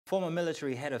Former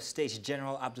military head of state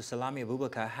General Abdulsalami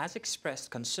Abubakar has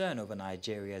expressed concern over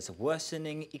Nigeria's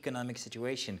worsening economic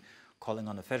situation, calling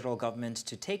on the federal government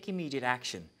to take immediate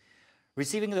action.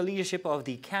 Receiving the leadership of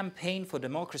the Campaign for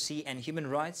Democracy and Human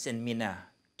Rights in Minna,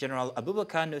 General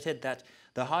Abubakar noted that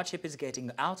the hardship is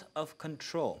getting out of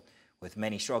control, with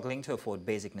many struggling to afford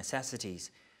basic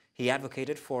necessities. He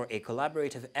advocated for a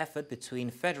collaborative effort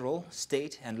between federal,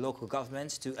 state and local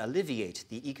governments to alleviate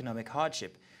the economic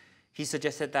hardship. He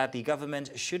suggested that the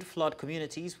government should flood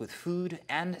communities with food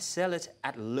and sell it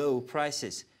at low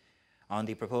prices. On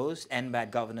the proposed End Bad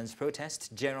Governance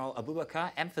protest, General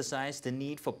Abubakar emphasized the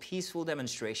need for peaceful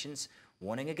demonstrations,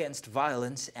 warning against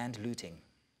violence and looting.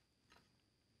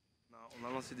 On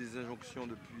a lancé des injonctions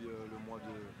depuis le mois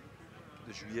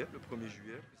de juillet, le 1er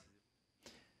juillet.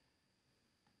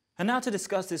 And now to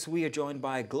discuss this, we are joined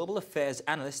by Global Affairs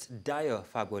Analyst Dayo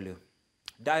Fagbolu.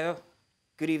 Dayo,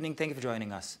 good evening. Thank you for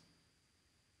joining us.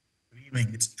 Good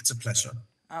evening. It's a pleasure.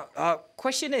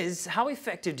 Question is, how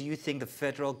effective do you think the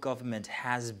federal government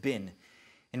has been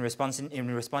in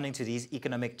responding to these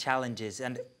economic challenges,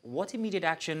 and what immediate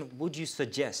action would you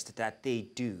suggest that they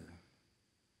do?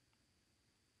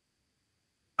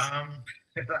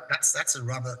 That's a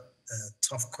rather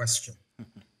tough question.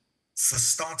 For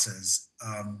starters,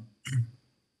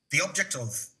 the object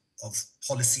of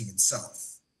policy in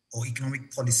itself, or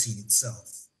economic policy in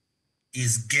itself,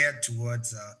 is geared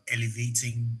towards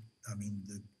elevating,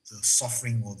 the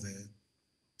suffering or the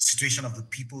situation of the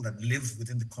people that live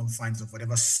within the confines of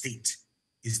whatever state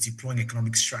is deploying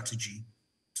economic strategy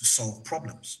to solve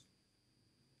problems.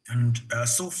 And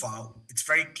so far, it's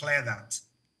very clear that,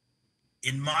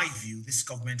 in my view, this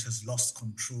government has lost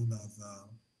control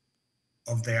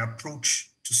of their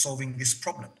approach to solving this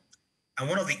problem. And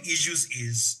one of the issues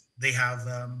is they have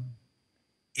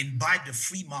imbibed a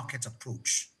free market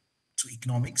approach to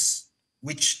economics,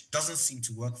 which doesn't seem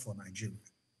to work for Nigeria.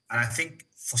 And I think,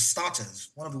 for starters,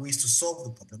 one of the ways to solve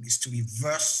the problem is to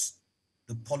reverse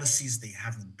the policies they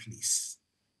have in place.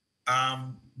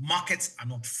 Markets are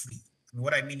not free.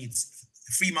 What I mean is,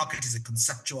 the free market is a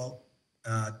conceptual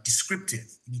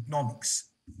descriptive in economics.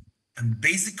 And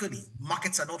basically,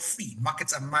 markets are not free.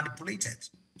 Markets are manipulated.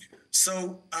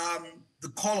 So the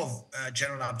call of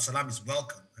General Abdulsalami is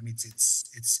welcome.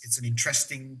 It's an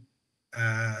interesting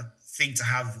thing to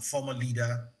have the former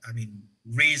leader,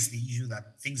 raise the issue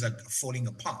that things are falling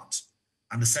apart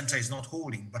and the center is not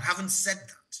holding. But having said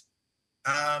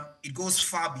that, it goes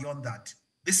far beyond that.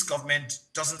 This government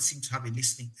doesn't seem to have a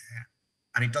listening ear,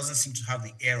 and it doesn't seem to have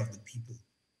the ear of the people.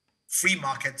 Free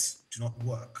markets do not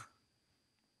work.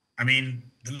 The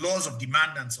laws of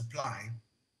demand and supply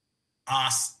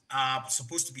are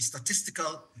supposed to be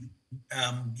statistical,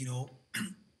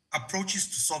 approaches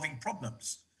to solving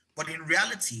problems. But in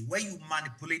reality, where you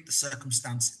manipulate the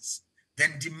circumstances,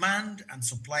 then demand and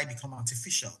supply become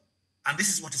artificial. And this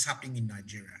is what is happening in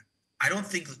Nigeria. I don't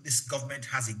think that this government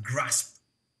has a grasp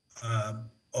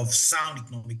of sound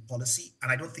economic policy,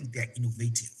 and I don't think they're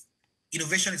innovative.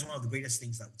 Innovation is one of the greatest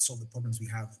things that would solve the problems we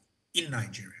have in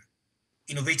Nigeria.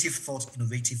 Innovative thought,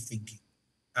 innovative thinking.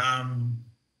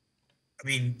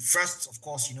 First, of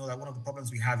course, you know that one of the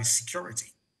problems we have is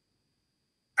security.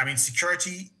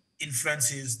 Security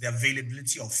influences the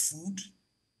availability of food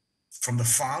from the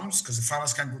farms, because the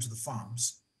farmers can't go to the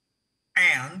farms.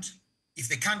 And if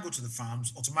they can't go to the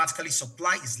farms, automatically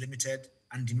supply is limited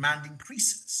and demand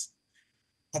increases.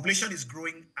 Population is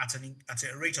growing at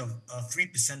a rate of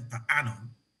 3% per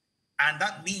annum. And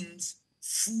that means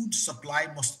food supply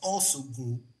must also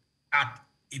grow at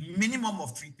a minimum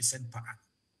of 3% per annum.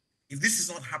 If this is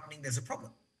not happening, there's a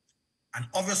problem. And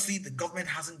obviously, the government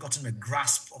hasn't gotten a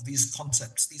grasp of these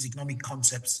concepts, these economic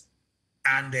concepts,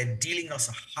 and they're dealing us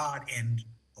a hard end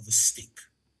of a stick.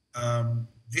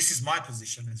 This is my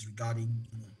position as regarding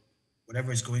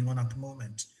whatever is going on at the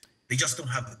moment. They just don't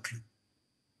have a clue.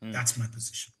 That's my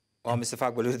position. Well, Mr.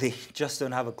 Fagbolu, they just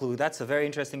don't have a clue. That's a very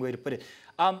interesting way to put it.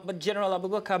 But General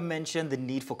Abubakar mentioned the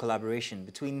need for collaboration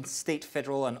between state,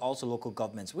 federal, and also local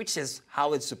governments, which is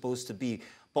how it's supposed to be.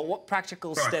 But what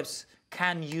practical steps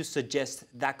can you suggest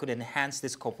that could enhance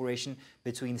this cooperation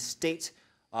between state,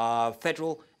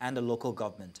 federal, and the local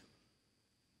government?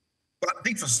 Well, I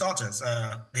think for starters,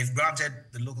 they've granted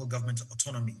the local government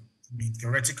autonomy,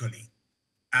 theoretically.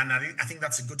 And I think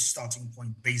that's a good starting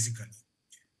point, basically.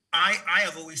 I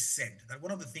have always said that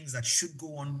one of the things that should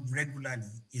go on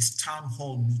regularly is town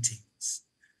hall meetings.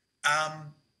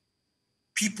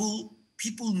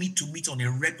 People need to meet on a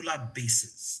regular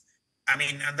basis.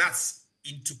 And that's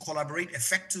to collaborate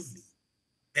effectively.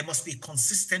 There must be a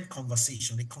consistent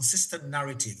conversation, a consistent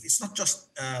narrative. It's not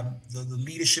just the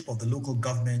leadership of the local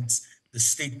governments the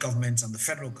state government and the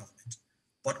federal government,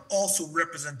 but also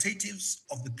representatives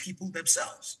of the people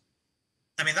themselves.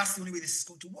 I mean, that's the only way this is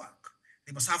going to work.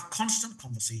 They must have constant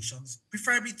conversations,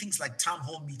 preferably things like town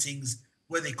hall meetings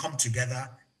where they come together.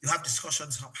 You have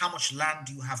discussions, how much land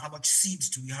do you have? How much seeds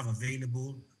do we have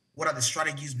available? What are the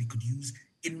strategies we could use?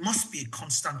 It must be a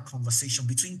constant conversation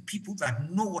between people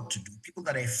that know what to do, people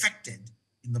that are affected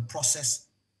in the process,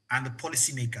 and the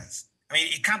policymakers. I mean,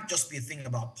 it can't just be a thing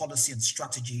about policy and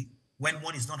strategy when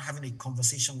one is not having a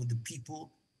conversation with the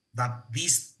people that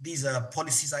these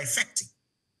policies are affecting.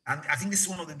 And I think this is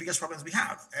one of the biggest problems we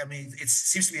have. I mean, it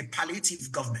seems to be a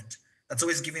palliative government that's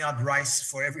always giving out rice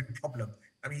for every problem.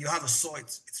 I mean, you have a sore,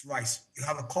 it's rice. You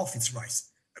have a cough, it's rice.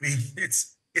 I mean,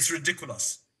 it's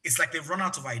ridiculous. It's like they've run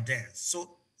out of ideas.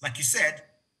 So, like you said,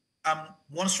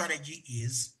 one strategy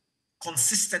is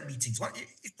consistent meetings. Well,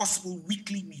 if possible,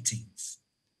 weekly meetings,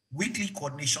 weekly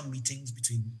coordination meetings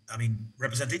between,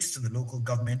 representatives of the local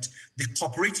government, the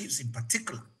cooperatives in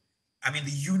particular. I mean,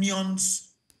 the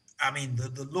unions,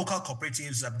 the local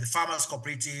cooperatives, the farmers'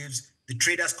 cooperatives, the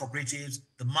traders' cooperatives,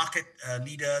 the market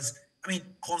leaders. I mean,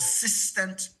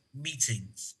 consistent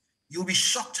meetings. You'll be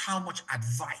shocked how much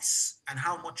advice and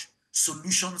how much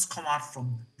solutions come out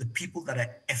from the people that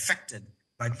are affected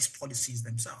by these policies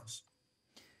themselves.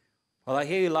 Well, I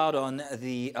hear you loud on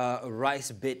the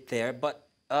rice bit there, but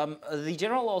the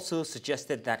general also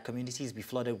suggested that communities be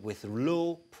flooded with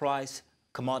low-price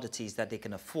commodities that they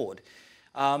can afford.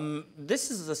 This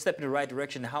is a step in the right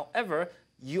direction. However,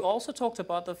 you also talked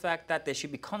about the fact that there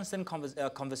should be constant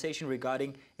conversation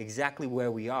regarding exactly where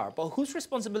we are. But whose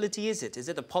responsibility is it? Is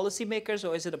it the policymakers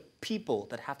or is it the people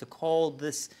that have to call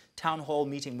this town hall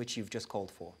meeting which you've just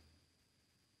called for?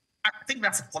 I think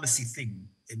that's a policy thing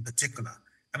in particular.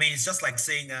 I mean, it's just like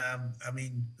saying,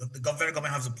 the federal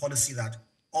government has a policy that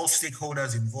all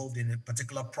stakeholders involved in a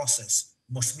particular process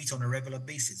must meet on a regular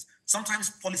basis. Sometimes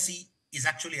policy is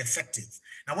actually effective.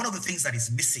 Now, one of the things that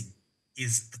is missing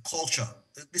is the culture,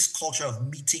 this culture of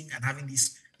meeting and having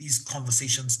these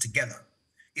conversations together.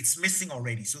 It's missing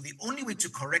already. So the only way to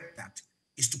correct that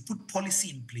is to put policy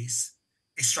in place,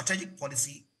 a strategic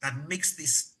policy that makes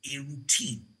this a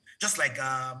routine, just like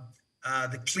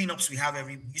the cleanups we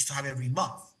used to have every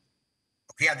month.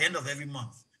 Okay, at the end of every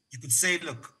month, you could say,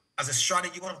 look, as a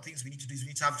strategy, one of the things we need to do is we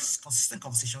need to have consistent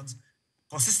conversations,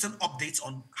 consistent updates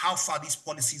on how far these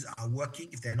policies are working,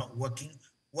 if they're not working,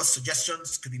 what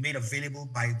suggestions could be made available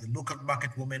by the local market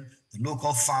women, the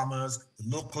local farmers, the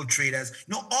local traders,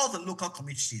 all the local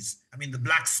communities. I mean, the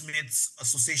Blacksmiths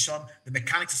Association, the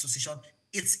Mechanics Association.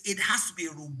 It has to be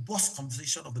a robust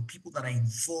conversation of the people that are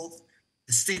involved,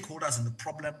 the stakeholders in the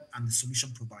problem and the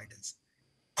solution providers,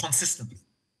 consistently.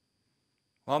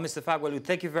 Well, Mr. Fagbolu,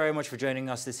 thank you very much for joining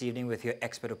us this evening with your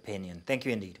expert opinion. Thank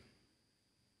you indeed.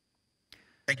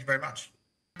 Thank you very much.